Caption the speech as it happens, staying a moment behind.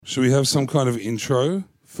Should we have some kind of intro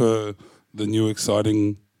for the new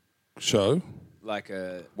exciting show? Like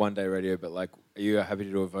a one-day radio, but like, are you happy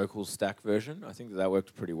to do a vocal stack version? I think that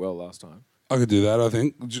worked pretty well last time. I could do that, I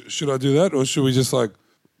think. Should I do that? Or should we just like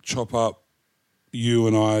chop up you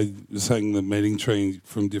and I saying the meeting tree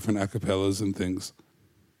from different acapellas and things?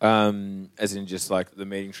 As in just like the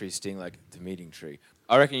meeting tree sting, like the meeting tree.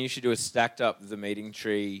 I reckon you should do a stacked up the meeting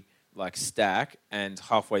tree like stack, and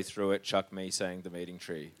halfway through it, chuck me saying the meeting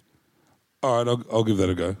tree. All right, I'll give that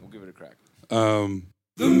a go. We'll give it a crack. The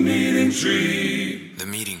meeting tree. The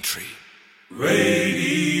Meeting Tree.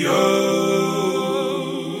 Radio.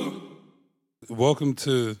 Welcome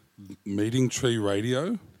to Meeting Tree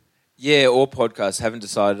Radio. Yeah, or podcast. Haven't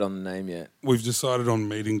decided on the name yet. We've decided on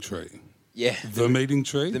Meeting Tree. Yeah. The Meeting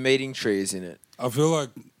Tree? The meeting tree is in it. I feel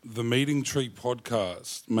like the Meeting Tree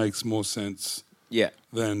podcast makes more sense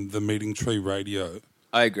than the Meeting Tree Radio.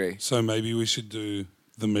 I agree. So maybe we should do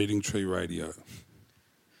the Meeting Tree Radio.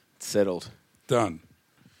 Settled. Done.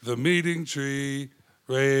 The Meeting Tree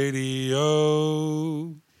Radio.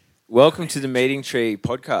 Welcome to the Meeting Tree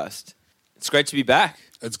podcast. It's great to be back.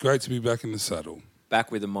 It's great to be back in the saddle.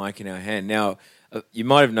 Back with a mic in our hand. Now, you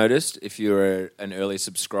might have noticed, if you're an early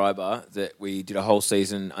subscriber, that we did a whole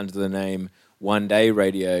season under the name One Day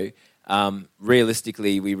Radio.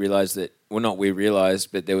 Realistically, we realised that,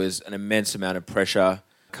 but there was an immense amount of pressure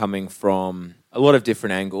coming from a lot of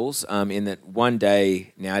different angles, in that one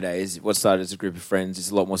day nowadays, what started as a group of friends is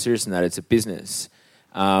a lot more serious than that. It's a business.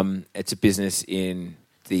 It's a business in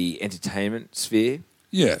the entertainment sphere.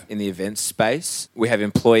 Yeah. In the events space. We have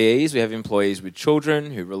employees. We have employees with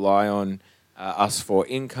children who rely on us for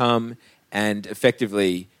income, and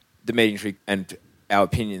effectively the meeting tree and our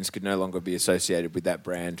opinions could no longer be associated with that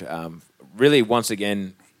brand, really, once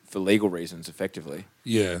again, for legal reasons, effectively.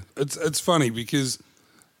 Yeah. It's funny because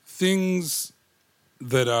things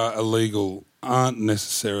that are illegal aren't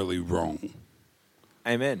necessarily wrong.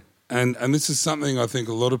 Amen. And this is something I think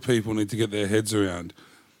a lot of people need to get their heads around,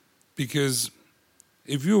 because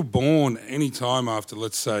if you were born any time after,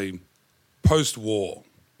 let's say, post-war,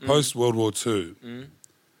 post-World War II,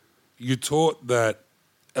 you're taught that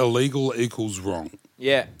illegal equals wrong.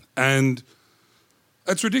 Yeah. And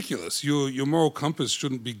that's ridiculous. Your moral compass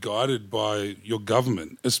shouldn't be guided by your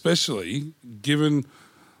government, especially given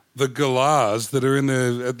the galahs that are in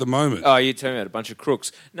there at the moment. Oh, you're talking about a bunch of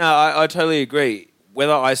crooks. No, I totally agree.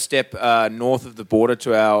 Whether I step north of the border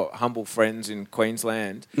to our humble friends in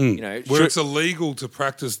Queensland, where it's illegal to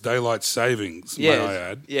practice daylight savings, may I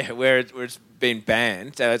add. Yeah, where it's been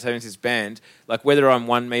banned, daylight savings is banned. Like whether I'm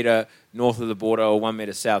 1 metre north of the border or 1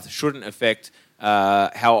 metre south shouldn't affect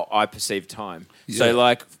how I perceive time. Yeah. So,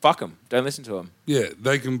 like, fuck them. Don't listen to them. Yeah,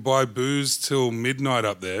 they can buy booze till midnight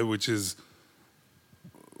up there, which is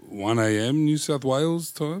 1 a.m. New South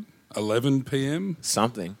Wales time, 11 p.m.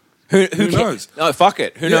 Something. Who knows? No, fuck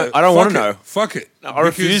it. Who knows? I don't want to know. Fuck it. No, I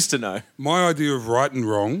refuse to know. My idea of right and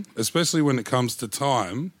wrong, especially when it comes to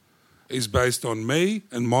time, is based on me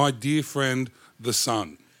and my dear friend, the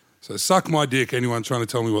sun. So suck my dick, anyone trying to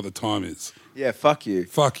tell me what the time is. Yeah, fuck you.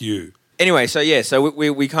 Fuck you. Anyway, so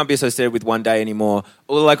we can't be associated with one day anymore.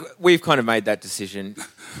 Well, like, we've kind of made that decision.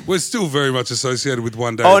 We're still very much associated with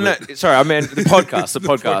one day. Oh, no, sorry, I meant the podcast, the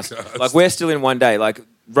podcast. Like, we're still in one day. Like,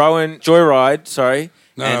 Rowan, Joyride, sorry.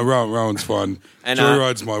 No, Rowan's fine. And,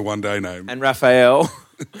 Joyride's my one day name. And Raphael,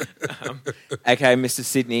 aka Mr.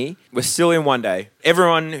 Sydney, we're still in one day.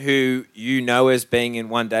 Everyone who you know as being in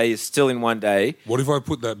one day is still in one day. What if I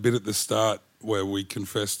put that bit at the start where we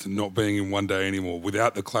confess to not being in one day anymore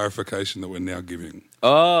without the clarification that we're now giving?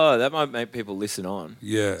 Oh, that might make people listen on.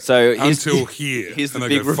 Yeah. So until here. Here's and the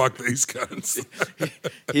they big go, fuck these cunts.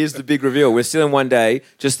 Here's the big reveal. We're still in one day,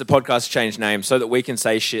 just the podcast changed name so that we can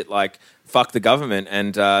say shit like fuck the government,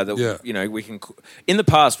 and we can. In the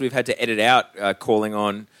past, we've had to edit out calling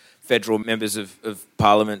on federal members of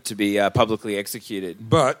parliament to be publicly executed.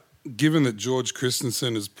 But given that George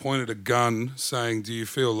Christensen has pointed a gun saying, "Do you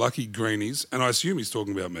feel lucky, greenies?" and I assume he's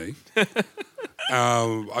talking about me,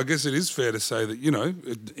 I guess it is fair to say that,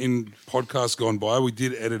 in podcasts gone by, we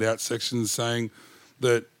did edit out sections saying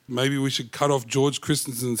that maybe we should cut off George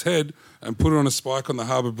Christensen's head and put it on a spike on the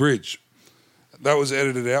Harbour Bridge. That was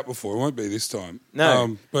edited out before. It won't be this time.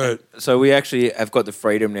 No. But so we actually have got the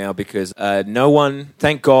freedom now because no one,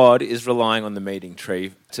 thank God, is relying on the meeting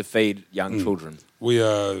tree to feed young children.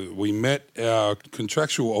 We met our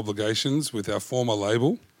contractual obligations with our former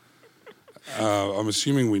label. I'm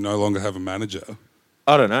assuming we no longer have a manager.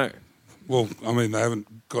 I don't know. Well, I mean, they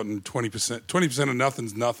haven't gotten 20%. 20% of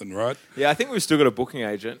nothing's nothing, right? Yeah, I think we've still got a booking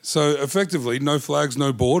agent. So effectively, no flags,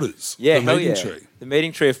 no borders. Yeah, the hell meeting yeah. tree. The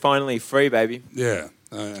meeting tree are finally free, baby. Yeah.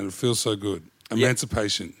 and it feels so good.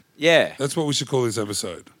 Emancipation. Yeah. That's what we should call this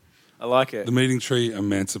episode. I like it. The meeting tree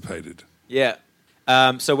emancipated. Yeah.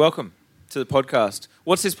 So welcome to the podcast.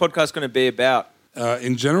 What's this podcast going to be about?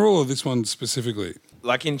 In general or this one specifically?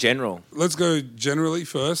 Like in general. Let's go generally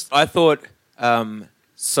first. I thought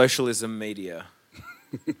socialism media.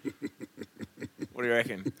 What do you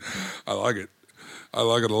reckon? I like it. I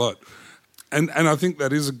like it a lot. And I think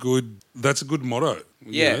that's a good motto.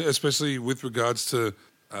 Yeah. You know, especially with regards to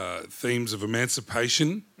themes of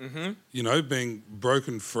emancipation, being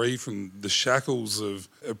broken free from the shackles of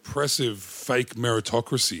oppressive fake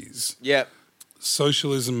meritocracies. Yeah.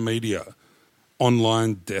 Socialism media,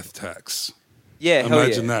 online death tax. Yeah,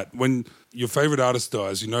 Imagine that. When your favourite artist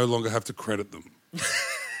dies, you no longer have to credit them.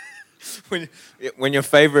 When your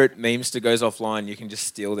favourite memester goes offline, you can just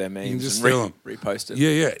steal their memes You can just and steal them. repost it.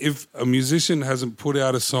 Yeah. If a musician hasn't put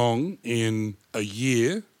out a song in a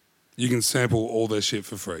year, you can sample all their shit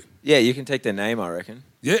for free. Yeah, you can take their name, I reckon.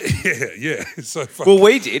 Yeah. It's so fun. Well,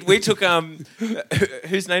 we did. We took,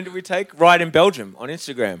 whose name did we take? Riot in Belgium on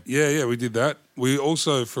Instagram. Yeah, we did that. We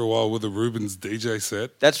also, for a while, were the Rubens DJ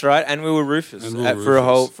set. That's right, and we were Rufus. And we were For a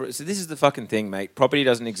whole. Rufus. So this is the fucking thing, mate. Property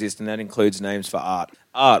doesn't exist, and that includes names for art.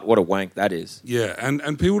 Art, what a wank that is. Yeah,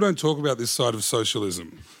 and people don't talk about this side of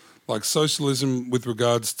socialism. Like socialism with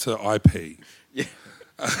regards to IP. Yeah.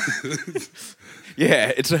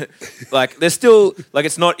 Yeah, it's like there's still like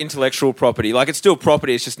it's not intellectual property. Like it's still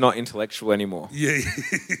property. It's just not intellectual anymore. Yeah,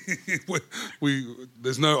 we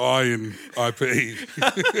there's no I in IP.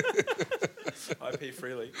 IP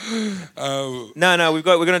freely. No,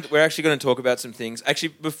 we're actually going to talk about some things. Actually,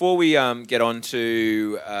 before we get on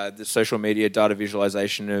to the social media data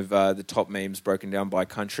visualization of the top memes broken down by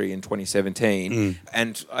country in 2017,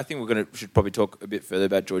 and I think should probably talk a bit further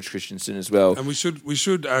about George Christensen as well. And we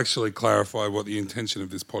should actually clarify what the intention of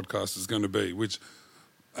this podcast is going to be, which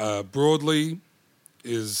broadly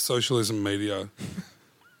is socialism media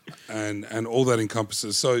and all that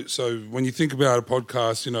encompasses. So when you think about a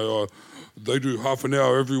podcast, they do half an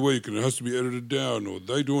hour every week and it has to be edited down, or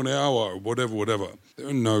they do an hour or whatever. There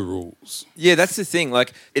are no rules. Yeah, that's the thing.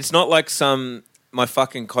 Like, it's not like my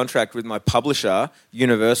fucking contract with my publisher,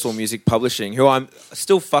 Universal Music Publishing, who I'm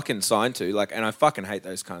still fucking signed to, and I fucking hate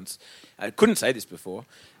those cunts. I couldn't say this before.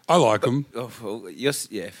 I like them. Oh, well, yes,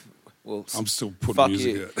 yeah. Well, I'm still putting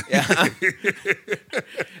music out.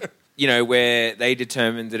 Yeah. Where they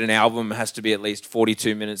determined that an album has to be at least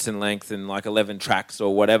 42 minutes in length and 11 tracks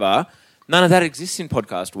or whatever. None of that exists in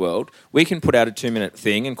podcast world. We can put out a 2-minute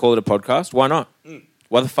thing and call it a podcast. Why not?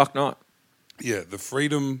 Why the fuck not? Yeah, the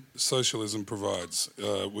freedom socialism provides.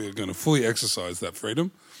 We're going to fully exercise that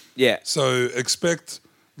freedom. Yeah. So expect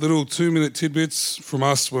little 2-minute tidbits from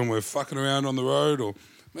us when we're fucking around on the road, or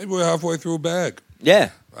maybe we're halfway through a bag.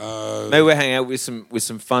 Yeah. Maybe we're hanging out with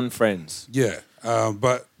some fun friends. Yeah.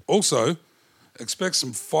 But also expect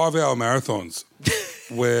some 5-hour marathons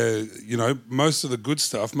where, most of the good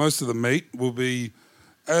stuff, most of the meat will be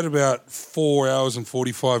at about 4 hours and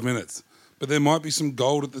 45 minutes. But there might be some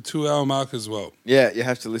gold at the 2-hour mark as well. Yeah, you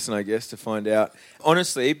have to listen, I guess, to find out.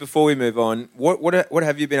 Honestly, before we move on, what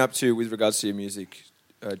have you been up to with regards to your music,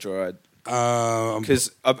 Joyride?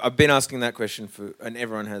 Because I've been asking that question and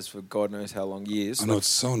everyone has for God knows how long years. I know, it's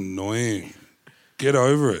so annoying. Get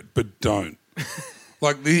over it, but don't.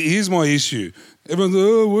 Here's my issue. Everyone's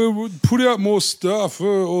we'll put out more stuff,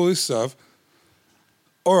 all this stuff.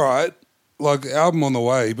 All right, album on the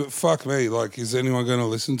way, but fuck me, is anyone going to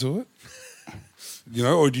listen to it?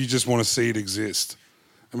 Or do you just want to see it exist?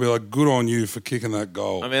 And be like, good on you for kicking that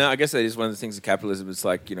goal. I mean, I guess that is one of the things of capitalism. It's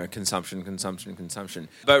consumption.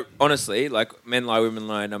 But honestly, men lie, women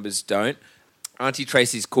lie, numbers don't. Auntie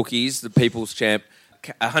Tracy's Cookies, the People's Champ,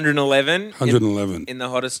 111. 111. In the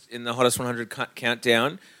hottest 100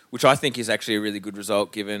 countdown, which I think is actually a really good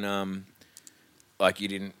result given, you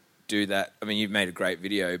didn't do that. I mean, you've made a great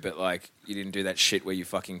video, but you didn't do that shit where you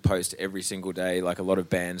fucking post every single day like a lot of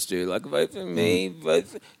bands do. Vote for me, vote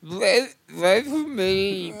for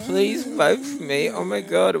me, please vote for me. Oh my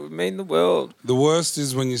God, it would mean the world. The worst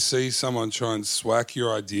is when you see someone try and swack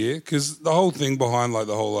your idea, because the whole thing behind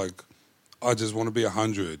I just want to be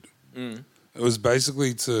 100. It was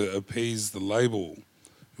basically to appease the label.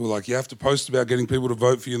 Who were you have to post about getting people to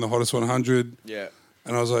vote for you in the hottest 100. Yeah.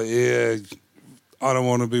 And I was like, yeah, I don't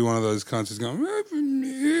want to be one of those cunts who's going,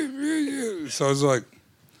 so I was like,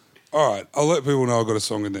 all right, I'll let people know I've got a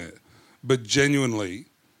song in there. But genuinely,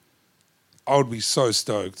 I would be so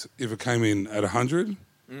stoked if it came in at 100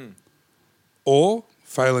 or,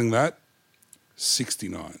 failing that,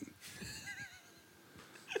 69.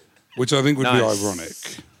 Which I think would be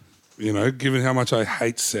ironic, given how much I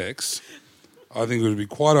hate sex. I think it would be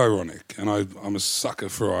quite ironic, and I'm a sucker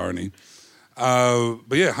for irony.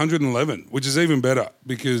 But yeah, 111, which is even better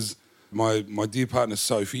because my dear partner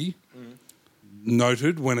Sophie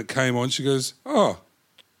noted when it came on, she goes, "Oh,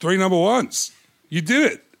 3 number ones. You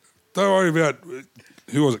did it. Don't worry about,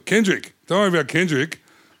 who was it? Kendrick. Don't worry about Kendrick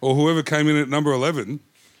or whoever came in at number 11.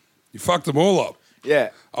 You fucked them all up."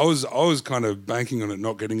 Yeah. I was kind of banking on it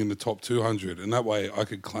not getting in the top 200, and that way I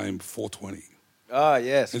could claim 420. Oh,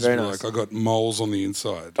 yes, It's very like nice. I got moles on the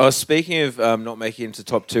inside. Oh, speaking of not making it into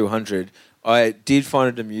top 200, I did find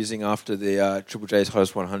it amusing after the Triple J's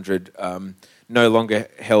Hottest 100 no longer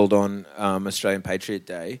held on Australian Patriot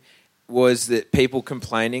Day, was that people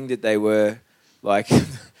complaining that they were like...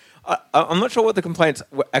 I'm not sure what the complaints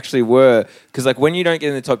actually were, because like when you don't get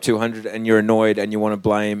in the top 200 and you're annoyed and you want to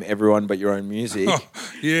blame everyone but your own music,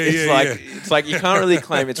 it's like you can't really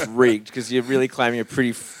claim it's rigged because you're really claiming a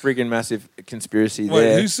pretty friggin' massive conspiracy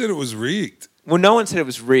there. Wait, who said it was rigged? Well, no one said it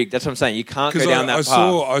was rigged. That's what I'm saying. You can't go down that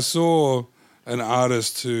path. I saw an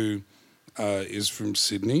artist who is from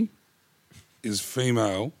Sydney, is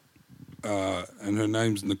female, and her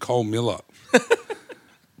name's Nicole Miller,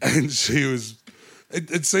 and she was.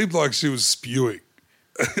 It seemed like she was spewing,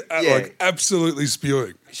 like absolutely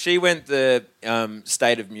spewing. She went the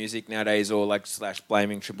state of music nowadays, or like /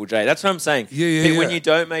 blaming Triple J. That's what I'm saying. When you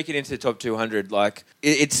don't make it into the top 200, like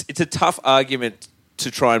it's a tough argument to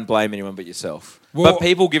try and blame anyone but yourself. Well, but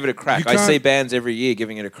people give it a crack. I see bands every year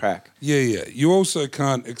giving it a crack. Yeah. You also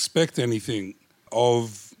can't expect anything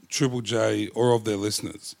of Triple J or of their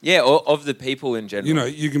listeners. Yeah, or of the people in general. You know,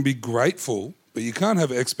 you can be grateful, but you can't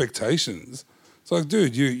have expectations. It's like,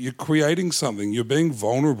 dude, you're creating something. You're being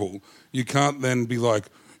vulnerable. You can't then be like,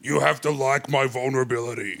 you have to like my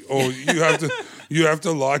vulnerability, or you have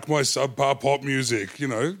to like my subpar pop music. You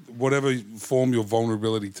know, whatever form your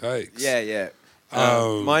vulnerability takes. Yeah.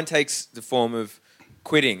 Mine takes the form of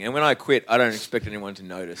quitting, and when I quit, I don't expect anyone to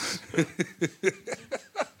notice.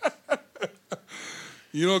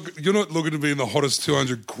 You're not looking to be in the hottest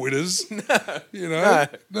 200 quitters. No. You know?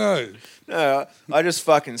 No, I just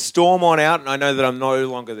fucking storm on out and I know that I'm no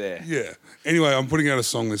longer there. Yeah. Anyway, I'm putting out a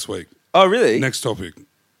song this week. Oh, really? Next topic.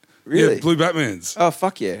 Really? Yeah, Blue Batman's. Oh,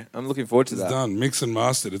 fuck yeah. I'm looking forward to that. It's done. Mixed and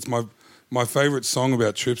mastered. It's my favourite song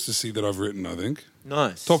about trips to see that I've written, I think.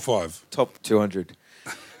 Nice. Top 5. Top 200.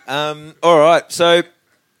 All right. So,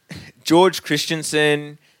 George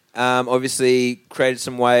Christensen obviously created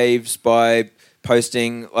some waves by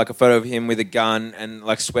posting like a photo of him with a gun and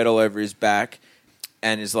like sweat all over his back,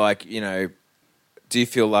 and is like, you know, do you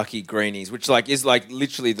feel lucky, greenies? Which like is like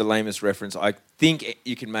literally the lamest reference I think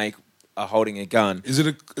you can make holding a gun. Is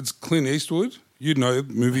it? It's Clint Eastwood. You know,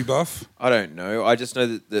 movie buff. I don't know. I just know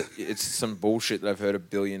that it's some bullshit that I've heard 1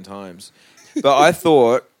 billion times. But I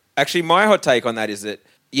thought, actually, my hot take on that is that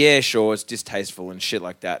yeah, sure, it's distasteful and shit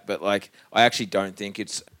like that. But like, I actually don't think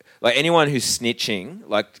it's. Like, anyone who's snitching,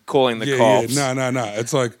 like calling the cops... Yeah, no.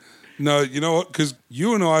 It's like, no, you know what? Because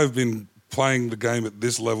you and I have been playing the game at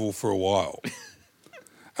this level for a while.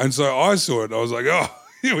 And so I saw it, and I was like, oh,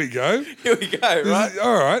 here we go. Here we go, right?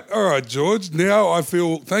 All right, George. Now I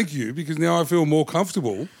feel... Thank you, because now I feel more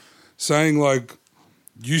comfortable saying, like,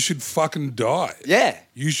 you should fucking die. Yeah.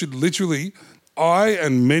 You should literally... I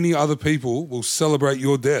and many other people will celebrate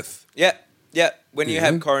your death. Yeah. When you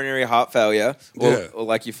have coronary heart failure, or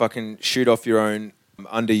like you fucking shoot off your own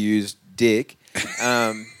underused dick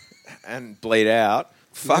and bleed out,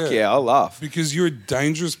 fuck yeah, I'll laugh. Because you're a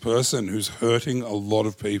dangerous person who's hurting a lot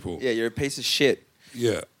of people. Yeah, you're a piece of shit.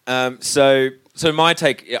 Yeah. So my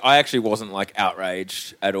take, I actually wasn't like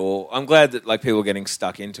outraged at all. I'm glad that like people are getting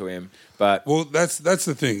stuck into him, but well, that's the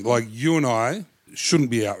thing. Like, you and I shouldn't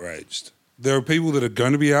be outraged. There are people that are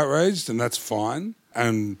going to be outraged, and that's fine,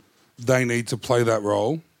 and they need to play that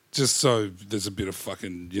role, just so there's a bit of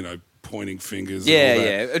fucking, you know, pointing fingers.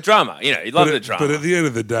 Yeah, a drama. You know, you love the drama. But at the end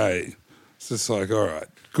of the day, it's just like, all right,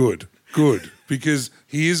 good, because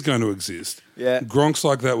he is going to exist. Yeah. Gronks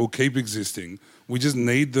like that will keep existing. We just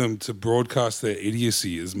need them to broadcast their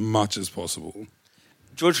idiocy as much as possible.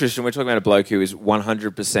 George Christian, we're talking about a bloke who is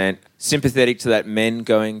 100% sympathetic to that men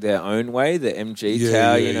going their own way, the MG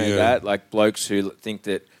tower, that, like blokes who think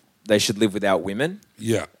that they should live without women.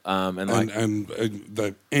 Yeah. And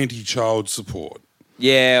the anti-child support.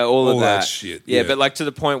 Yeah, all of that shit. Yeah, but like to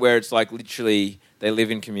the point where it's like literally they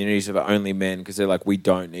live in communities of only men because they're like, we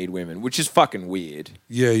don't need women, which is fucking weird.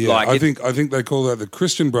 Yeah. Like I think they call that the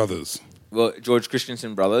Christian Brothers. Well, George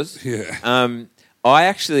Christensen Brothers. Yeah. I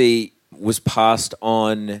actually was passed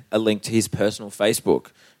on a link to his personal Facebook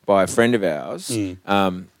by a friend of ours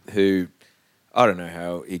who I don't know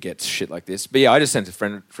how he gets shit like this. But yeah, I just sent a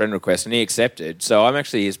friend request and he accepted. So I'm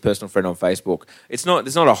actually his personal friend on Facebook. There's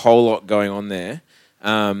not a whole lot going on there.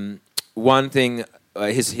 One thing,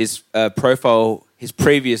 his profile, his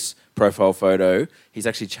previous profile photo, he's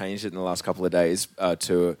actually changed it in the last couple of days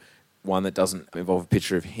to one that doesn't involve a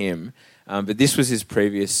picture of him. But this was his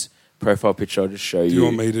previous profile picture. I'll just show you. Do you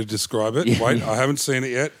want me to describe it? Yeah. Wait, I haven't seen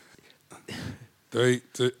it yet. 3,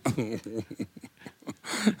 2.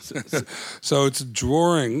 So it's a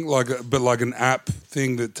drawing, but like an app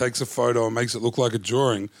thing that takes a photo and makes it look like a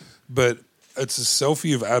drawing, but it's a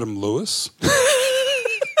selfie of Adam Lewis,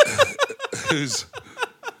 who's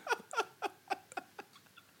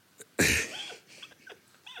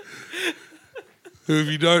who, if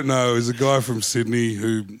you don't know, is a guy from Sydney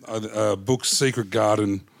who books Secret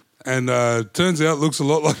Garden, and turns out looks a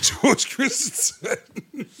lot like George Christensen.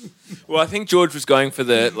 Well, I think George was going for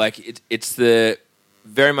it's the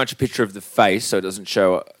very much a picture of the face, so it doesn't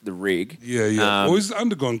show the rig. Yeah. Well, he's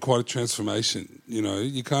undergone quite a transformation. You know,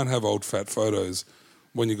 you can't have old fat photos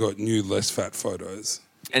when you got new, less fat photos.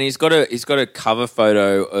 And he's got a cover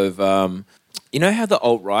photo of you know how the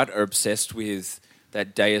alt-right are obsessed with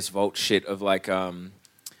that Deus Vult shit of like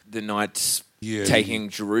the Knights taking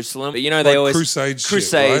Jerusalem. But, you know, they always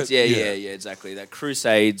Crusades, right? Yeah, exactly. That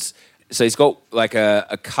Crusades. So he's got like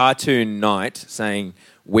a cartoon knight saying,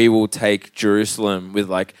 "We will take Jerusalem," with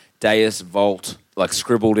like Deus Vult like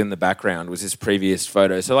scribbled in the background was his previous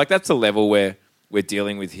photo. So like that's the level where we're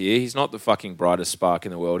dealing with here. He's not the fucking brightest spark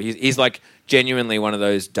in the world. He's like genuinely one of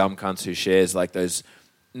those dumb cunts who shares like those,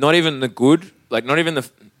 not even the good, like not even the,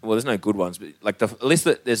 well, there's no good ones, but like at least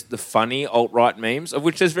there's the funny alt-right memes, of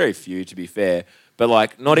which there's very few to be fair, but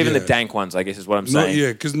like not even the dank ones, I guess is what I'm saying.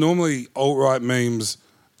 Yeah, because normally alt-right memes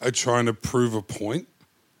are trying to prove a point.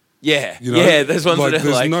 Yeah, you know? Yeah, there's ones that are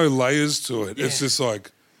there's like... no layers to it. Yeah. It's just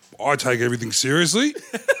like, I take everything seriously.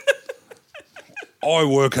 I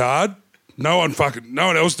work hard. No one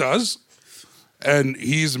else does. And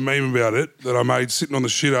here's a meme about it that I made sitting on the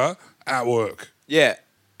shitter at work. Yeah.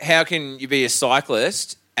 How can you be a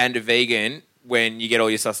cyclist and a vegan when you get all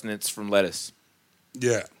your sustenance from lettuce?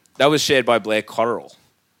 Yeah. That was shared by Blair Cotterill.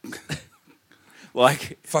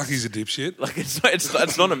 Like... Fuck, he's a dipshit. Like,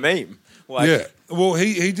 it's not a meme. Like, yeah. Well,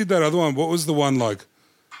 he did that other one. What was the one like,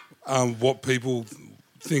 what people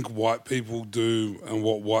think white people do and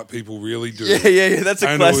what white people really do? Yeah. That's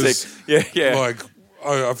a classic. Yeah. Like,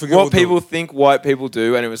 I forget what people think white people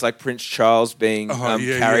do, and it was like Prince Charles being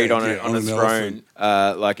carried on a throne,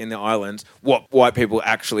 like in the islands. What white people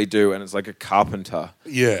actually do, and it's like a carpenter.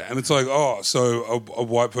 Yeah, and it's like, so a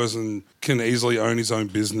white person can easily own his own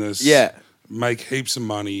business. Yeah, make heaps of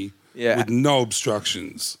money. Yeah. With no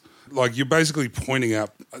obstructions. Like, you're basically pointing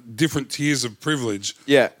out different tiers of privilege.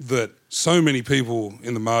 Yeah. That so many people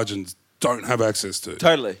in the margins don't have access to.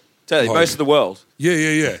 Totally. Like, most of the world.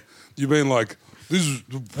 Yeah. You've been like,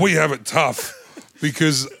 we have it tough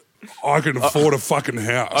because I can afford a fucking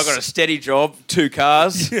house. I got a steady job, 2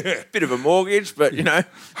 cars, bit of a mortgage, but, you know,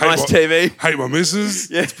 nice TV. Hate my missus.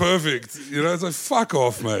 Yeah. It's perfect. You know, it's like, fuck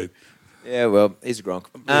off, mate. Yeah, well, he's a gronk.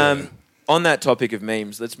 On that topic of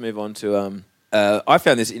memes, let's move on to... I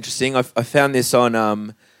found this interesting. I found this on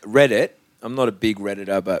Reddit. I'm not a big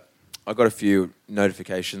Redditor, but I got a few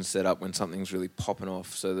notifications set up when something's really popping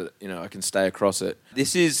off so that, you know, I can stay across it.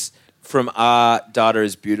 This is from Our Data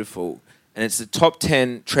is Beautiful, and it's the top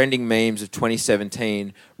 10 trending memes of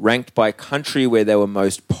 2017 ranked by country where they were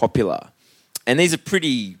most popular. And these are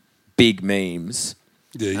pretty big memes.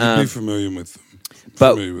 Yeah, you'd be familiar with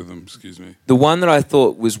them. Excuse me. The one that I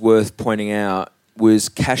thought was worth pointing out was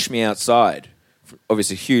Cash Me Outside.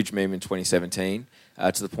 Obviously a huge meme in 2017,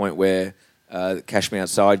 to the point where Cash Me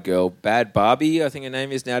Outside girl, Bad Barbie, I think her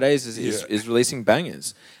name is nowadays, is releasing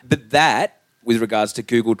bangers. But that, with regards to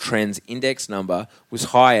Google Trends index number, was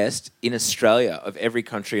highest in Australia of every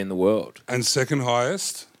country in the world. And second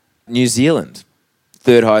highest? New Zealand.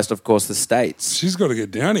 Third highest, of course, the States. She's got to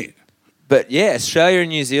get down here. But yeah, Australia and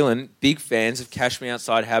New Zealand, big fans of Cash Me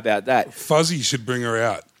Outside. How about that? Fuzzy should bring her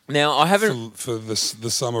out. Now, I haven't... For the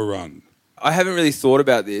summer run. I haven't really thought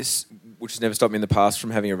about this, which has never stopped me in the past from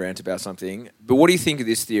having a rant about something. But what do you think of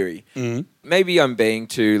this theory? Mm-hmm. Maybe I'm being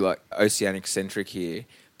too like oceanic-centric here,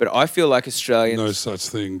 but I feel like Australians... No such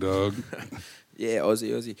thing, dog. Yeah,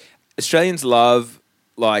 Aussie. Australians love,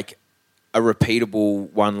 like, a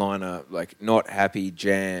repeatable one-liner, like, not happy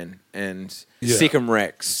Jan and sick 'em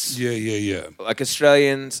Rex. Yeah. Like,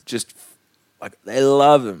 Australians just, like, they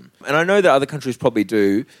love them. And I know that other countries probably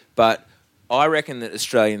do, but I reckon that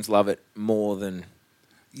Australians love it more than...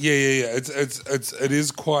 Yeah. It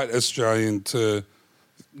is quite Australian to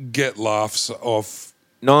get laughs off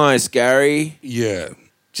Nice, Gary. Yeah.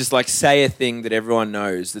 Just like say a thing that everyone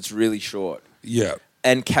knows that's really short. Yeah.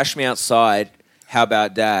 And Cash Me Outside, how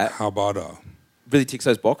about that? How about that? Really ticks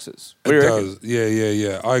those boxes. What do It you does. reckon?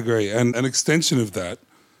 Yeah. I agree. And an extension of that.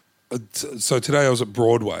 So today I was at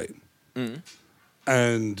Broadway,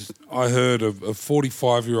 and I heard a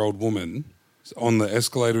 45-year-old woman on the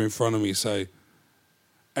escalator in front of me say,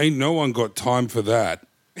 "Ain't no one got time for that."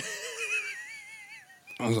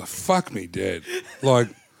 I was like, "Fuck me dead." Like,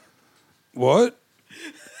 what?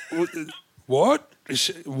 What?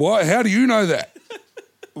 Why? How do you know that?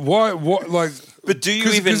 Why? What? Like, but do you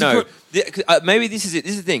even know? Maybe this is it.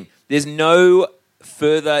 This is the thing. There's no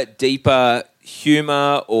further, deeper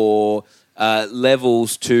humor or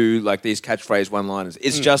levels to like these catchphrase one-liners.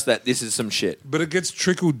 It's just that this is some shit. But it gets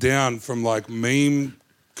trickled down from like meme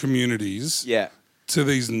communities to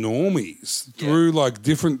these normies through like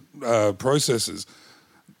different processes.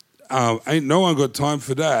 Ain't no one got time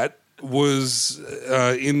for that was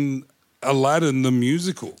in Aladdin the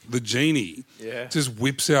musical. The genie just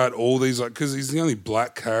whips out all these, like, because he's the only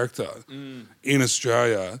black character in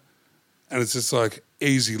Australia, and it's just like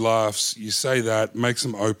easy laughs. You say that, make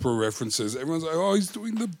some Oprah references. Everyone's like, "Oh, he's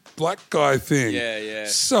doing the black guy thing." Yeah.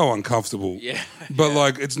 So uncomfortable. Yeah. But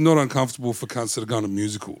like, it's not uncomfortable for cunts that are going to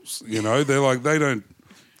musicals. You know, they're like, they don't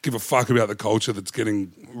give a fuck about the culture that's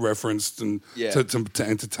getting referenced and to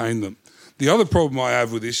entertain them. The other problem I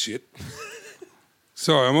have with this shit.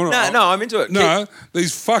 Sorry, I'm into it. No,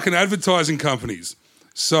 these fucking advertising companies.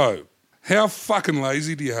 So, how fucking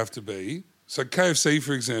lazy do you have to be? So, KFC,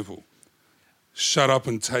 for example, shut up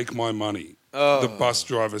and take my money. The bus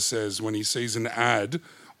driver says when he sees an ad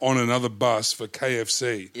on another bus for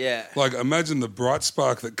KFC. Yeah. Like, imagine the bright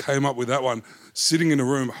spark that came up with that one, sitting in a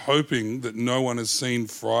room hoping that no one has seen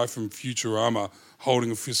Fry from Futurama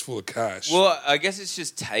holding a fistful of cash. Well, I guess it's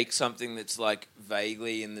just take something that's like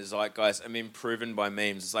vaguely in the zeitgeist. I mean, proven by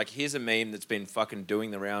memes. It's like, here's a meme that's been fucking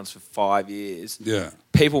doing the rounds for 5 years. Yeah.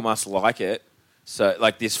 People must like it. So,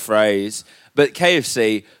 like this phrase. But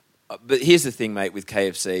KFC, but here's the thing, mate, with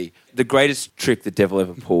KFC. The greatest trick the devil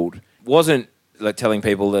ever pulled wasn't like telling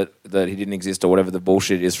people that he didn't exist or whatever the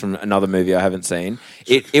bullshit is from another movie I haven't seen.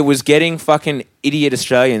 It was getting fucking idiot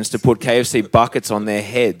Australians to put KFC buckets on their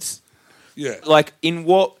heads. Yeah. Like, in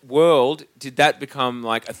what world did that become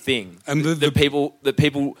like a thing? And that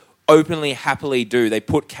people openly, happily do. They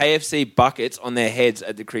put KFC buckets on their heads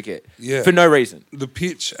at the cricket for no reason. The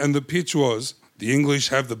pitch was the English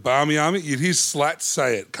have the Barmy Army. You'd hear Slats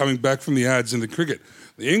say it coming back from the ads in the cricket.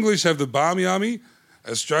 The English have the Barmy Army.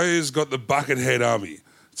 Australia's got the Buckethead Army.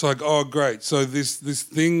 It's like, oh, great. So this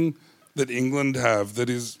thing that England have that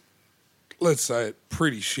is, let's say it,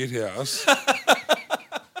 pretty shithouse.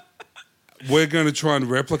 We're going to try and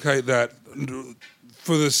replicate that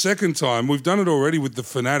for the second time. We've done it already with the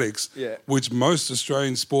Fanatics, which most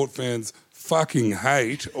Australian sport fans fucking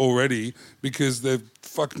hate already because they're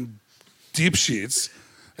fucking dipshits.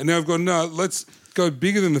 And now I've gone, no, let's go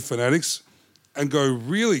bigger than the Fanatics and go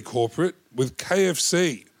really corporate with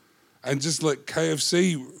KFC and just let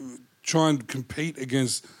KFC try and compete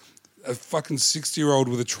against a fucking 60-year-old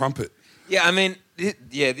with a trumpet. Yeah, I mean,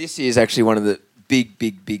 this is actually one of the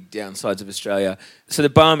big downsides of Australia. So the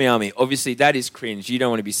Barmy Army, obviously that is cringe. You don't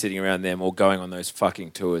want to be sitting around them or going on those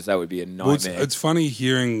fucking tours. That would be a nightmare. Well, it's funny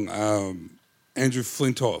hearing Andrew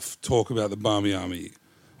Flintoff talk about the Barmy Army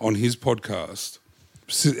on his podcast,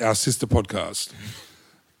 our sister podcast,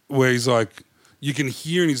 where he's like, you can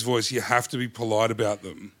hear in his voice you have to be polite about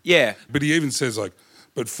them. Yeah. But he even says like,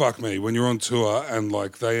 but fuck me, when you're on tour and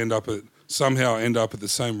like they somehow end up at the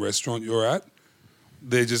same restaurant you're at,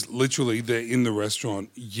 they're just literally, they're in the restaurant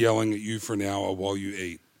yelling at you for an hour while you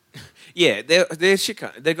eat. Yeah, they're shit.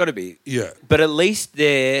 They've got to be. Yeah. But at least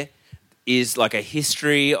there is like a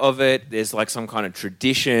history of it. There's like some kind of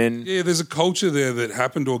tradition. Yeah, there's a culture there that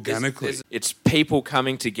happened organically. It's people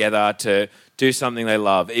coming together to do something they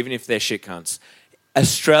love, even if they're shit cunts.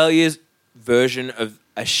 Australia's version of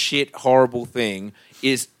a shit, horrible thing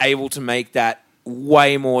is able to make that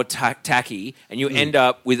way more tacky, and you end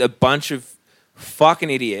up with a bunch of fucking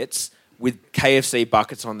idiots with KFC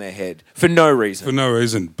buckets on their head for no reason. For no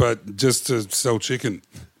reason, but just to sell chicken.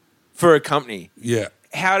 For a company. Yeah.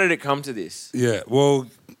 How did it come to this? Yeah, well...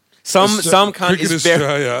 Some cunt Cricket is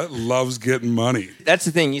Australia loves getting money. That's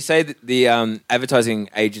the thing. You say that the advertising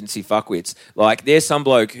agency fuckwits, like there's some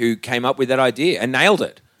bloke who came up with that idea and nailed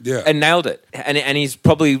it. Yeah. And nailed it. And he's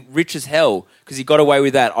probably rich as hell because he got away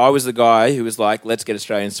with that. I was the guy who was like, let's get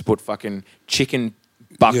Australians to put fucking chicken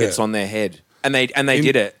buckets on their head. And they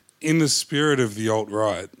did it. In the spirit of the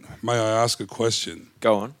alt-right, may I ask a question?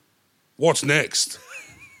 Go on. What's next?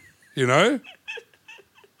 You know?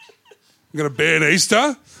 I'm going to ban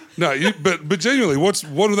Easter? No, but genuinely, what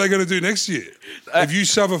are they going to do next year? If you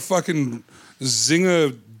shove a fucking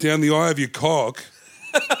zinger down the eye of your cock,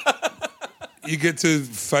 you get to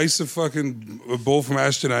face a ball from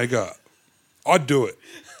Ashton Agar. I'd do it.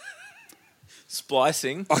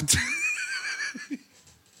 Splicing.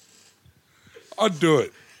 I'd do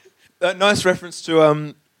it. Nice reference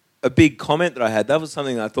to a big comment that I had. That was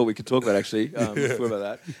something that I thought we could talk about, actually. Before about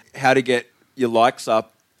that. How to get your likes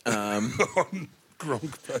up on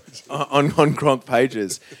Gronk pages. On Gronk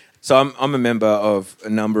pages. So I'm a member of a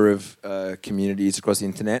number of communities across the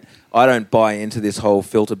internet. I don't buy into this whole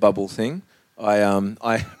filter bubble thing.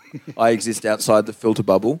 I exist outside the filter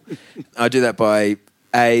bubble. I do that by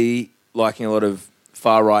A, liking a lot of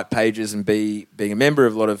far-right pages, and B, being a member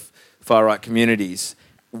of a lot of far-right communities.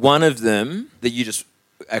 One of them that you just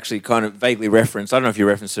actually kind of vaguely referenced, I don't know if you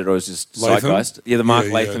referenced it or it was just zeitgeist. Yeah, the Mark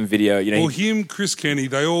Latham video. You know, well, him, Chris Kenny,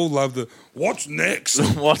 they all love the what's next?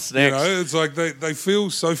 What's next? You know, it's like they feel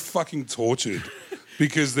so fucking tortured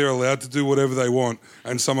because they're allowed to do whatever they want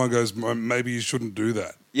and someone goes, maybe you shouldn't do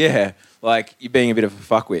that. Yeah, like you're being a bit of a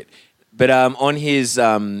fuckwit. But on his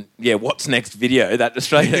what's next video, that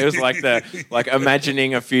Australia Day was like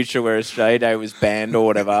imagining a future where Australia Day was banned or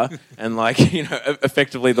whatever, and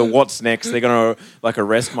effectively the what's next, they're gonna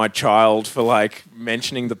arrest my child for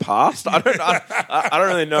mentioning the past. I don't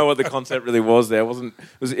really know what the concept really was there. It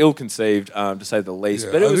was ill conceived to say the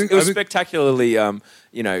least, but it was spectacularly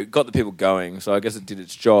got the people going. So I guess it did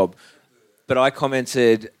its job. But I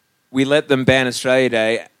commented, we let them ban Australia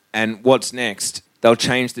Day, and what's next? They'll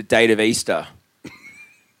change the date of Easter.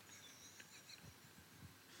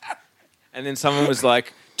 And then someone was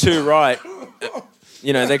like, too right.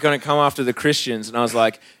 They're going to come after the Christians. And I was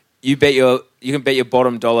like, you can bet your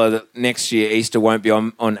bottom dollar that next year Easter won't be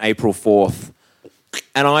on April 4th.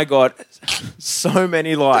 And I got so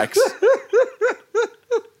many likes.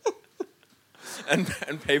 and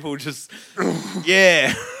people just,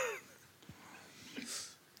 yeah.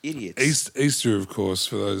 Idiots. Easter, of course,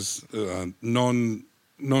 for those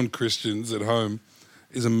non-Christians at home,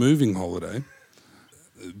 is a moving holiday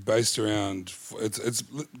based around. It's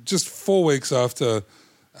just 4 weeks after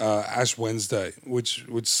Ash Wednesday, which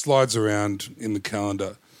slides around in the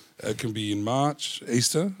calendar. It can be in March,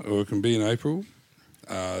 Easter, or it can be in April.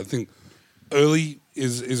 I think early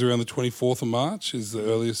is around the 24th of March is the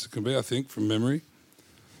earliest it can be, I think, from memory.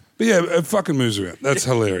 But yeah, it fucking moves around. That's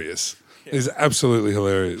hilarious. Yeah. It's absolutely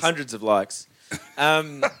hilarious. Hundreds of likes. But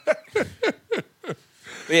yeah,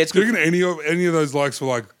 it's good. good. Do you reckon any of those likes were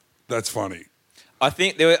like, that's funny? I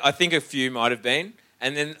think a few might have been.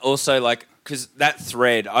 And then also because that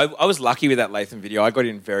thread, I was lucky with that Latham video. I got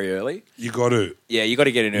in very early. You got to. Yeah, you got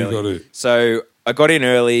to get in early. You got to. So I got in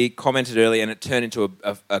early, commented early, and it turned into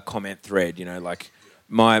a comment thread,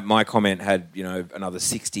 My comment had, another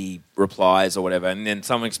 60 replies or whatever, and then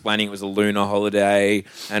someone explaining it was a lunar holiday,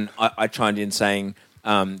 and I chimed in saying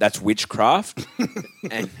that's witchcraft,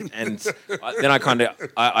 and then I'd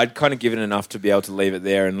kind of given enough to be able to leave it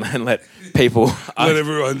there and let people let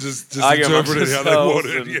everyone just interpret it how they want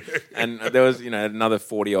it. And there was another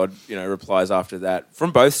 40 odd replies after that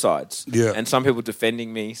from both sides, and some people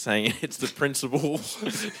defending me saying it's the principle.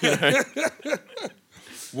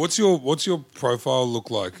 What's your profile look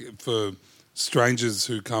like for strangers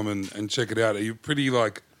who come and check it out? Are you pretty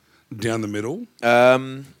down the middle?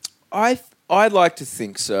 I'd like to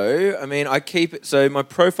think so. I mean, I keep it so my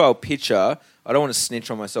profile picture, I don't want to snitch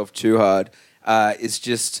on myself too hard, is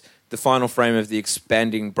just the final frame of the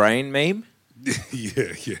expanding brain meme.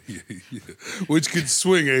 Yeah. Which could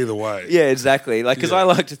swing either way. Yeah, exactly. Because I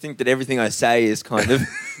like to think that everything I say is kind of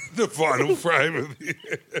the final frame of the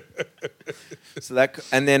So that,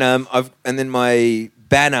 and then my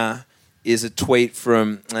banner is a tweet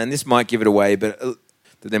from, and this might give it away, but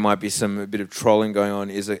that there might be a bit of trolling going on.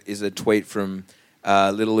 Is a tweet from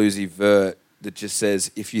Little Uzi Vert that just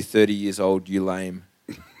says, "If you're 30 years old, you lame,"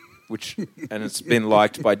 and it's been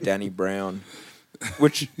liked by Danny Brown,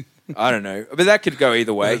 which I don't know, but that could go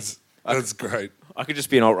either way. That's great. I could just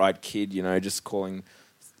be an alt-right kid, just calling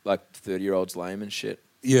 30-year-olds lame and shit.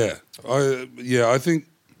 Yeah, I think.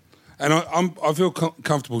 And I feel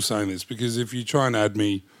comfortable saying this because if you try and add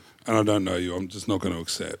me and I don't know you, I'm just not going to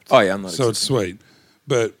accept. Oh, yeah, I'm not. So it's sweet.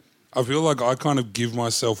 But I feel like I kind of give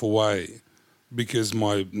myself away because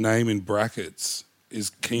my name in brackets is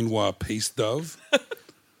Quinoa Peace Dove.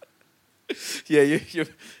 Yeah,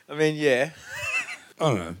 I mean, yeah. I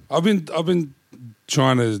don't know. I've been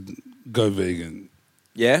trying to go vegan.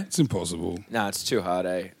 Yeah? It's impossible. No, it's too hard,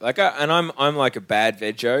 eh? I'm like a bad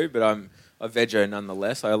veggie, but I'm a veggie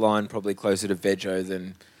nonetheless. I align probably closer to veggie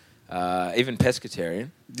than even pescatarian,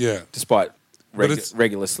 Yeah. despite But it's-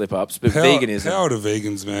 regular slip-ups. But Power veganism, to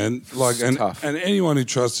vegans, man. tough. And anyone who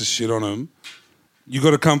tries to shit on them, you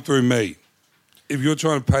got to come through me. If you're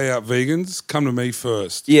trying to pay out vegans, come to me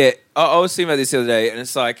first. yeah, I was thinking about this the other day, and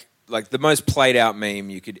it's like the most played out meme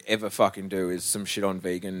you could ever fucking do is some shit on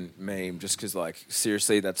vegan meme, just because like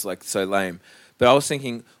seriously, that's like so lame. But I was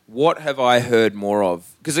thinking, what have I heard more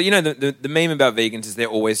of? Because you know the meme about vegans is they're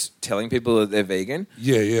always telling people that they're vegan.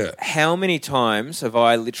 Yeah. How many times have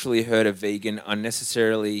I literally heard a vegan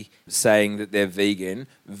unnecessarily saying that they're vegan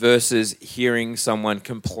versus hearing someone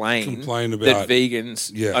complain Complain that about-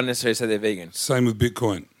 vegans Yeah. unnecessarily say they're vegan? Same with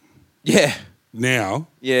Bitcoin. Yeah. Now,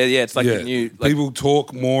 Yeah, it's like the new... Like, people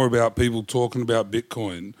talk more about people talking about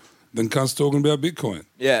Bitcoin than cunts talking about Bitcoin.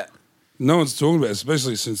 yeah. No one's talking about it,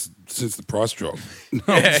 especially since the price drop.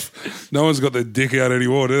 No one's got their dick out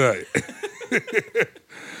anymore, do they?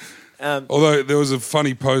 Although there was a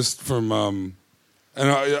funny post from, and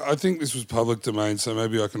I think this was public domain, so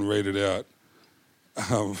maybe I can read it out.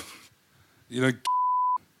 You know,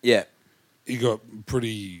 Yeah. he got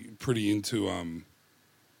pretty into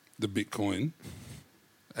the Bitcoin,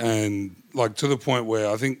 and like to the point where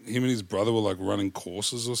I think him and his brother were like running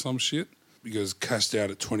courses or some shit. He goes, cashed out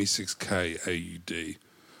at 26k AUD,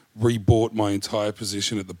 rebought my entire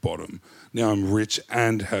position at the bottom. Now I'm rich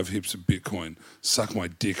and have heaps of Bitcoin. Suck my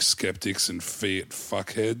dick, skeptics and fiat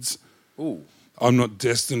fuckheads. Ooh. I'm not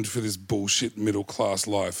destined for this bullshit middle class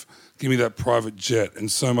life. Give me that private jet and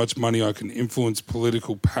so much money I can influence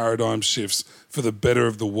political paradigm shifts for the better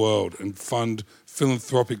of the world and fund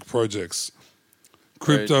philanthropic projects.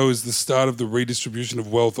 Crypto is the start of the redistribution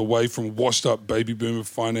of wealth away from washed-up baby boomer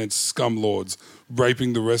finance scumlords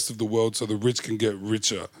raping the rest of the world so the rich can get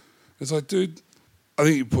richer. It's like, dude, I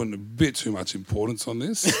think you're putting a bit too much importance on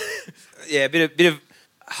this. Yeah, a bit of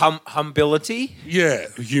humility. Yeah,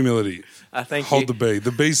 humility. Thank Hold you. the B.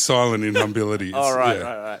 The B's silent in humility. It's, Oh, right,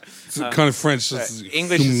 yeah. right. It's kind of French.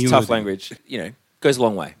 English is a tough language. You know, goes a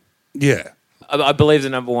long way. Yeah. I believe the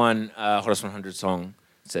number one Hottest 100 song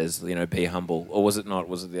says, you know, be humble. Or was it not?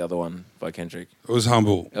 Was it the other one by Kendrick? It was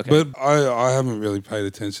humble. Okay. But I haven't really paid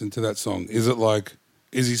attention to that song.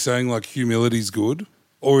 Is he saying like humility's good?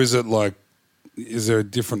 Or is it like, is there a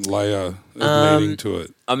different layer of meaning to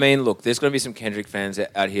it? I mean, look, there's going to be some Kendrick fans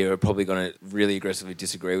out here who are probably going to really aggressively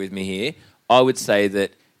disagree with me here. I would say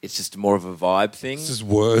that it's just more of a vibe thing. It's just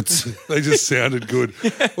words. They just sounded good.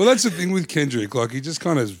 Well, that's the thing with Kendrick. Like, he just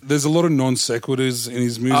kind of... There's a lot of non sequiturs in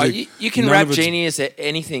his music. You can None rap of it's- genius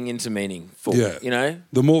anything into meaningful, Yeah. you know?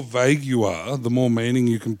 The more vague you are, the more meaning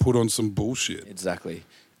you can put on some bullshit. Exactly.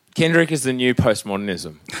 Kendrick is the new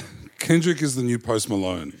postmodernism. Kendrick is the new Post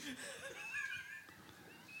Malone.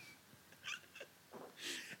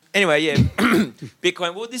 Anyway, yeah,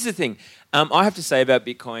 Bitcoin. Well, this is the thing. I have to say about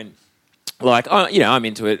Bitcoin, like, I'm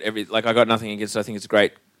into it. I got nothing against it. I think it's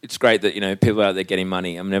great. It's great that, you know, people out there getting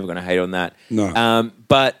money. I'm never going to hate on that. No.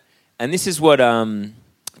 And this is what,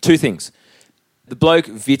 two things. The bloke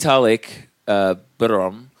Vitalik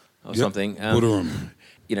Buterin or something. Buterin.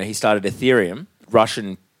 You know, he started Ethereum,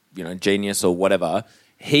 Russian, you know, genius or whatever.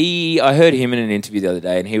 I heard him in an interview the other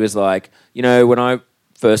day, and he was like, you know, when I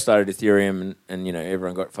first started Ethereum and you know,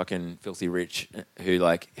 everyone got fucking filthy rich who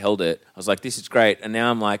like held it, I was like, this is great. And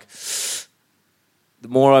now I'm like, the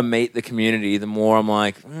more I meet the community, the more I'm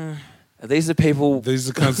like, are these the people... These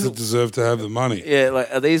are the cunts that deserve to have the money. Yeah,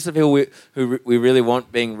 like, are these the people who we really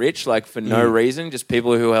want being rich, like for no reason, just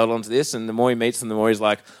people who held on to this? And the more he meets them, the more he's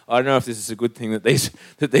like, I don't know if this is a good thing that these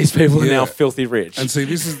people are now filthy rich. And see,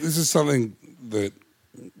 this is something that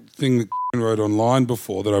wrote online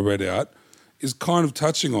before that I read out is kind of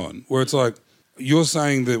touching on, where it's like, you're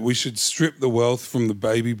saying that we should strip the wealth from the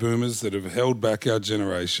baby boomers that have held back our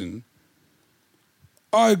generation.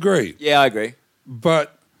 I agree. Yeah, I agree.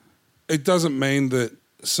 But it doesn't mean that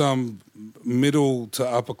some middle to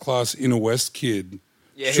upper class inner west kid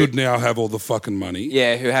should now have all the fucking money.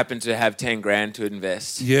 Yeah, who happen to have 10 grand to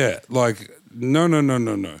invest. Yeah, like, no.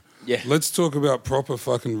 Yeah. Let's talk about proper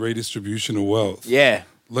fucking redistribution of wealth. Yeah.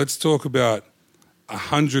 Let's talk about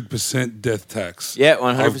 100% death tax. Yeah,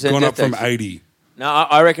 100% I've gone death up from tax. 80. No,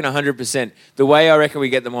 I reckon 100%. The way I reckon we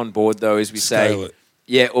get them on board, though, is we Scale say... it.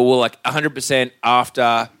 Yeah, or we'll like 100%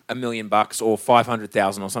 after $1 million or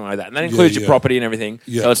 500,000 or something like that. And that includes your property and everything.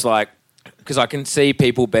 Yeah. So it's like... Because I can see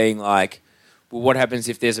people being like, well, what happens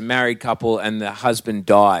if there's a married couple and the husband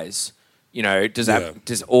dies? You know, does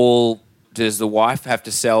the wife have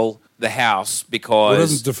to sell the house because... Well,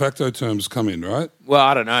 doesn't de facto terms come in, right? Well,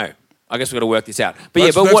 I don't know. I guess we've got to work this out.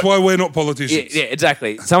 But That's why we're not politicians. Yeah,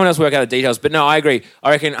 exactly. Someone else work out the details. But no, I agree. I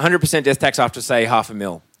reckon 100% death tax after, say,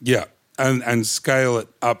 $500,000. Yeah. and scale it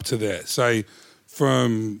up to there. Say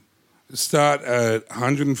from start at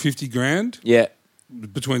 150 grand, Yeah.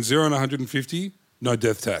 between 0 and 150, no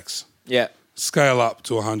death tax. Yeah. Scale up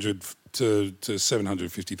to 100 to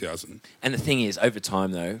 750,000. And the thing is, over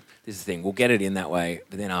time, though, this is the thing. We'll get it in that way,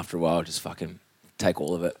 but then after a while, just fucking take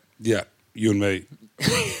all of it. Yeah, you and me.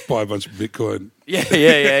 Buy a bunch of Bitcoin. Yeah.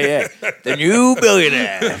 The new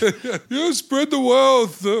billionaire. Yeah, spread the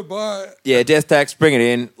wealth. Buy. Yeah, death tax, bring it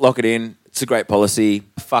in, lock it in. It's a great policy.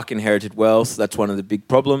 Fuck inherited wealth. That's one of the big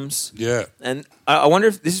problems. Yeah. And I wonder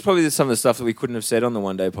if this is probably some of the stuff that we couldn't have said on the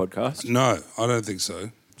One Day podcast. No, I don't think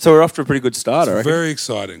so. So we're off to a pretty good start, I reckon. Very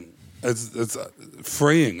exciting. It's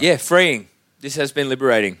freeing. Yeah, freeing. This has been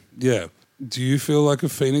liberating. Yeah. Do you feel like a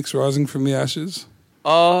phoenix rising from the ashes?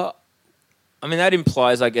 I mean, that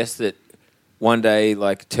implies, I guess, that one day,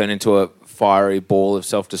 like, turn into a fiery ball of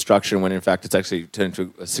self-destruction when, in fact, it's actually turned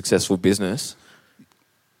into a successful business.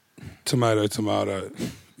 Tomato, tomato.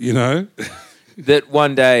 You know? That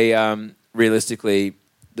one day, realistically,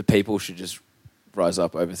 the people should just rise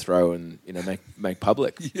up, overthrow, and, you know, make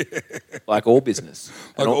public. Yeah. Like all business.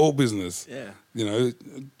 Like all business. Yeah. You know,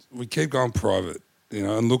 we keep going private, you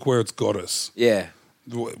know, and look where it's got us. Yeah.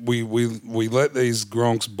 We let these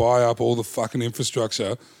gronks buy up all the fucking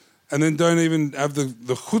infrastructure and then don't even have the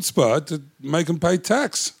chutzpah to make them pay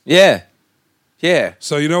tax. Yeah. Yeah.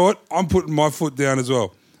 So you know what? I'm putting my foot down as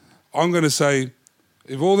well. I'm going to say,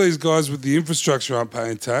 if all these guys with the infrastructure aren't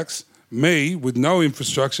paying tax, me with no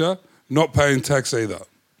infrastructure, not paying tax either.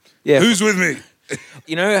 Yeah. Who's with me?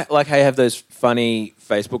 You know, like how you have those funny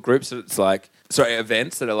Facebook groups that it's like,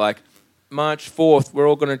 events that are like, March 4th, we're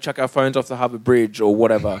all going to chuck our phones off the Harbour Bridge or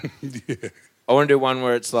whatever. Yeah. I want to do one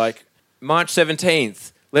where it's like, March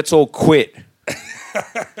 17th, let's all quit.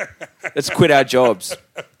 Let's quit our jobs.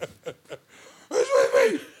 Who's with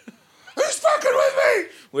me? Who's fucking with me?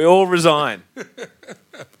 We all resign.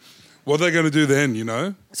 What are they going to do then, you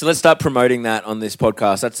know? So let's start promoting that on this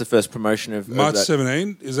podcast. That's the first promotion of March that.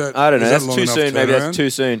 17? Is that? I don't know. Is That's that long too enough soon. Maybe that's turnaround? too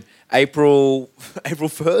soon. April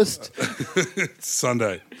 1st? It's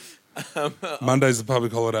Sunday. Monday's the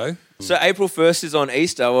public holiday. So April 1st is on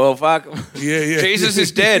Easter. Well, fuck. Yeah. Jesus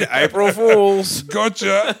is dead. April Fools.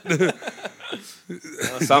 Gotcha.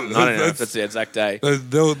 Or something. I don't know if that's the exact day.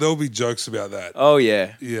 There'll be jokes about that. Oh,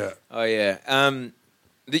 yeah. Yeah. Oh, yeah.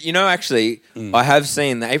 You know, actually, I have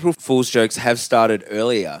seen the April Fool's jokes have started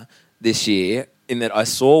earlier this year in that I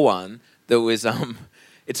saw one that was,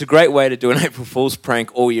 it's a great way to do an April Fool's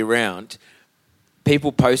prank all year round.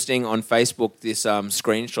 People posting on Facebook this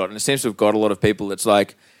screenshot, and it seems to have got a lot of people. It's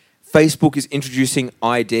like, Facebook is introducing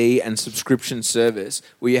ID and subscription service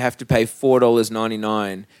where you have to pay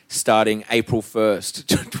 $4.99 starting April 1st,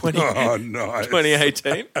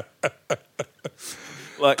 2018.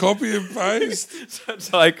 Like, Copy and paste. So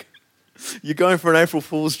it's like you're going for an April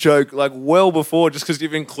Fool's joke like well before just because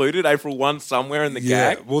you've included April 1 somewhere in the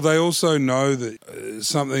gag. Well, they also know that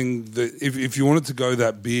something that if you want it to go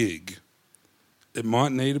that big, it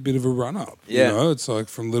might need a bit of a run-up. Yeah. You know, it's like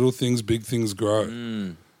from little things, big things grow.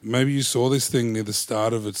 Maybe you saw this thing near the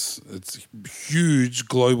start of its huge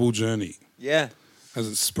global journey. Yeah. As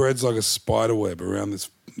it spreads like a spider web around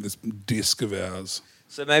this disc of ours.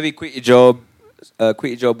 So maybe Quit Your Job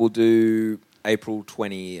will do April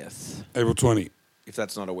 20th. April 20. If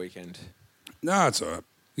that's not a weekend. No, it's all right.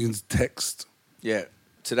 You can text. Yeah.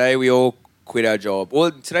 Today we all quit our job.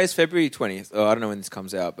 Well, today's February 20th. Oh, I don't know when this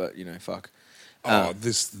comes out, but, you know, fuck.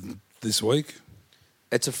 This week?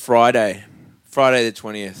 It's a Friday. Friday the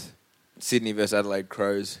 20th. Sydney versus Adelaide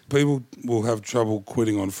Crows. People will have trouble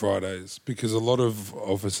quitting on Fridays because a lot of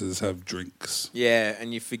offices have drinks. Yeah,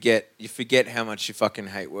 and you forget how much you fucking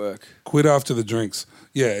hate work. Quit after the drinks.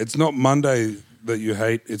 Yeah, it's not Monday that you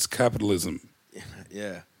hate, it's capitalism.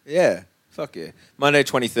 Yeah. Fuck yeah. Monday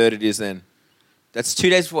 23rd it is then. That's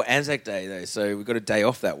 2 days before Anzac Day though, so we've got a day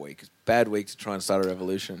off that week. It's a bad week to try and start a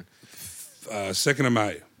revolution. 2nd of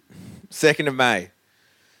May. 2nd of May.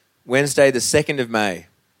 Wednesday the 2nd of May.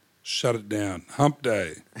 Shut it down. Hump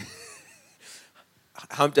Day.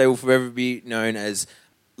 Hump Day will forever be known as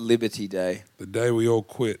Liberty Day. The day we all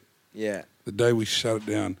quit. Yeah. The day we shut it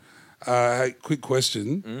down. Hey, quick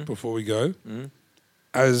question before we go.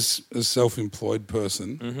 As a self-employed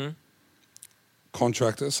person,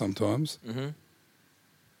 contractor sometimes,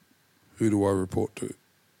 who do I report to?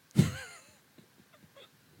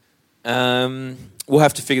 We'll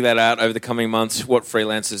have to figure that out over the coming months, what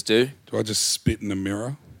freelancers do. Do I just spit in the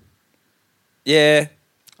mirror? Yeah.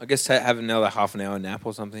 I guess have another half an hour nap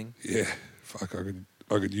or something. Yeah. Fuck, I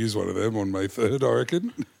could use one of them on May 3rd, I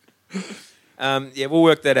reckon. Yeah, we'll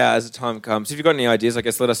work that out as the time comes. If you've got any ideas, I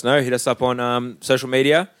guess let us know. Hit us up on social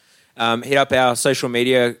media. Hit up our social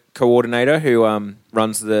media coordinator who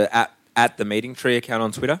runs the at the Meeting Tree account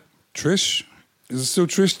on Twitter. Trish? Is it still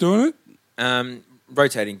Trish doing it?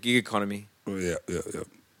 Rotating, gig economy. Oh, yeah.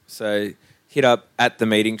 So hit up at the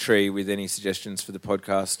Meeting Tree with any suggestions for the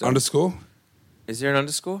podcast. Underscore? Is there an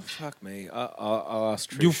underscore? Fuck me. I'll ask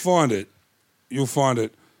Trish. You'll find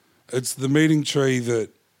it. It's the Meeting Tree that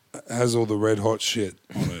has all the red hot shit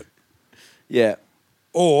on it. Yeah.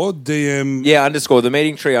 Or DM. Yeah, underscore. The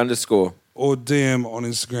Meeting Tree underscore. Or DM on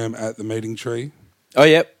Instagram at the Meeting Tree. Oh,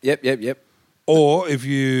 yep. Or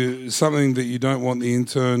if something that you don't want the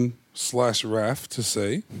intern / Raf to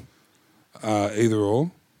see, either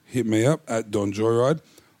or, hit me up at Don Joyride.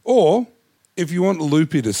 Or if you want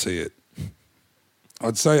Loopy to see it,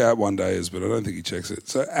 I'd say at One Dayers, but I don't think he checks it.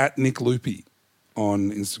 So at Nick Loopy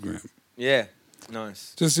on Instagram. Yeah,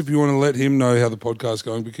 nice. Just if you want to let him know how the podcast's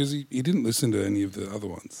going, because he didn't listen to any of the other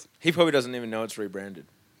ones. He probably doesn't even know it's rebranded.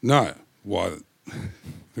 No. Why? I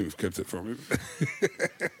think we've kept it from him.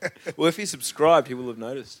 Well, if he subscribed, he will have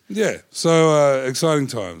noticed. Yeah. So exciting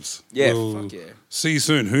times. Yeah, we'll fuck yeah. See you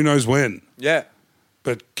soon. Who knows when? Yeah.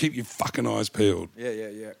 But keep your fucking eyes peeled.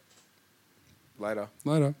 Yeah. Later.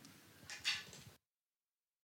 Later.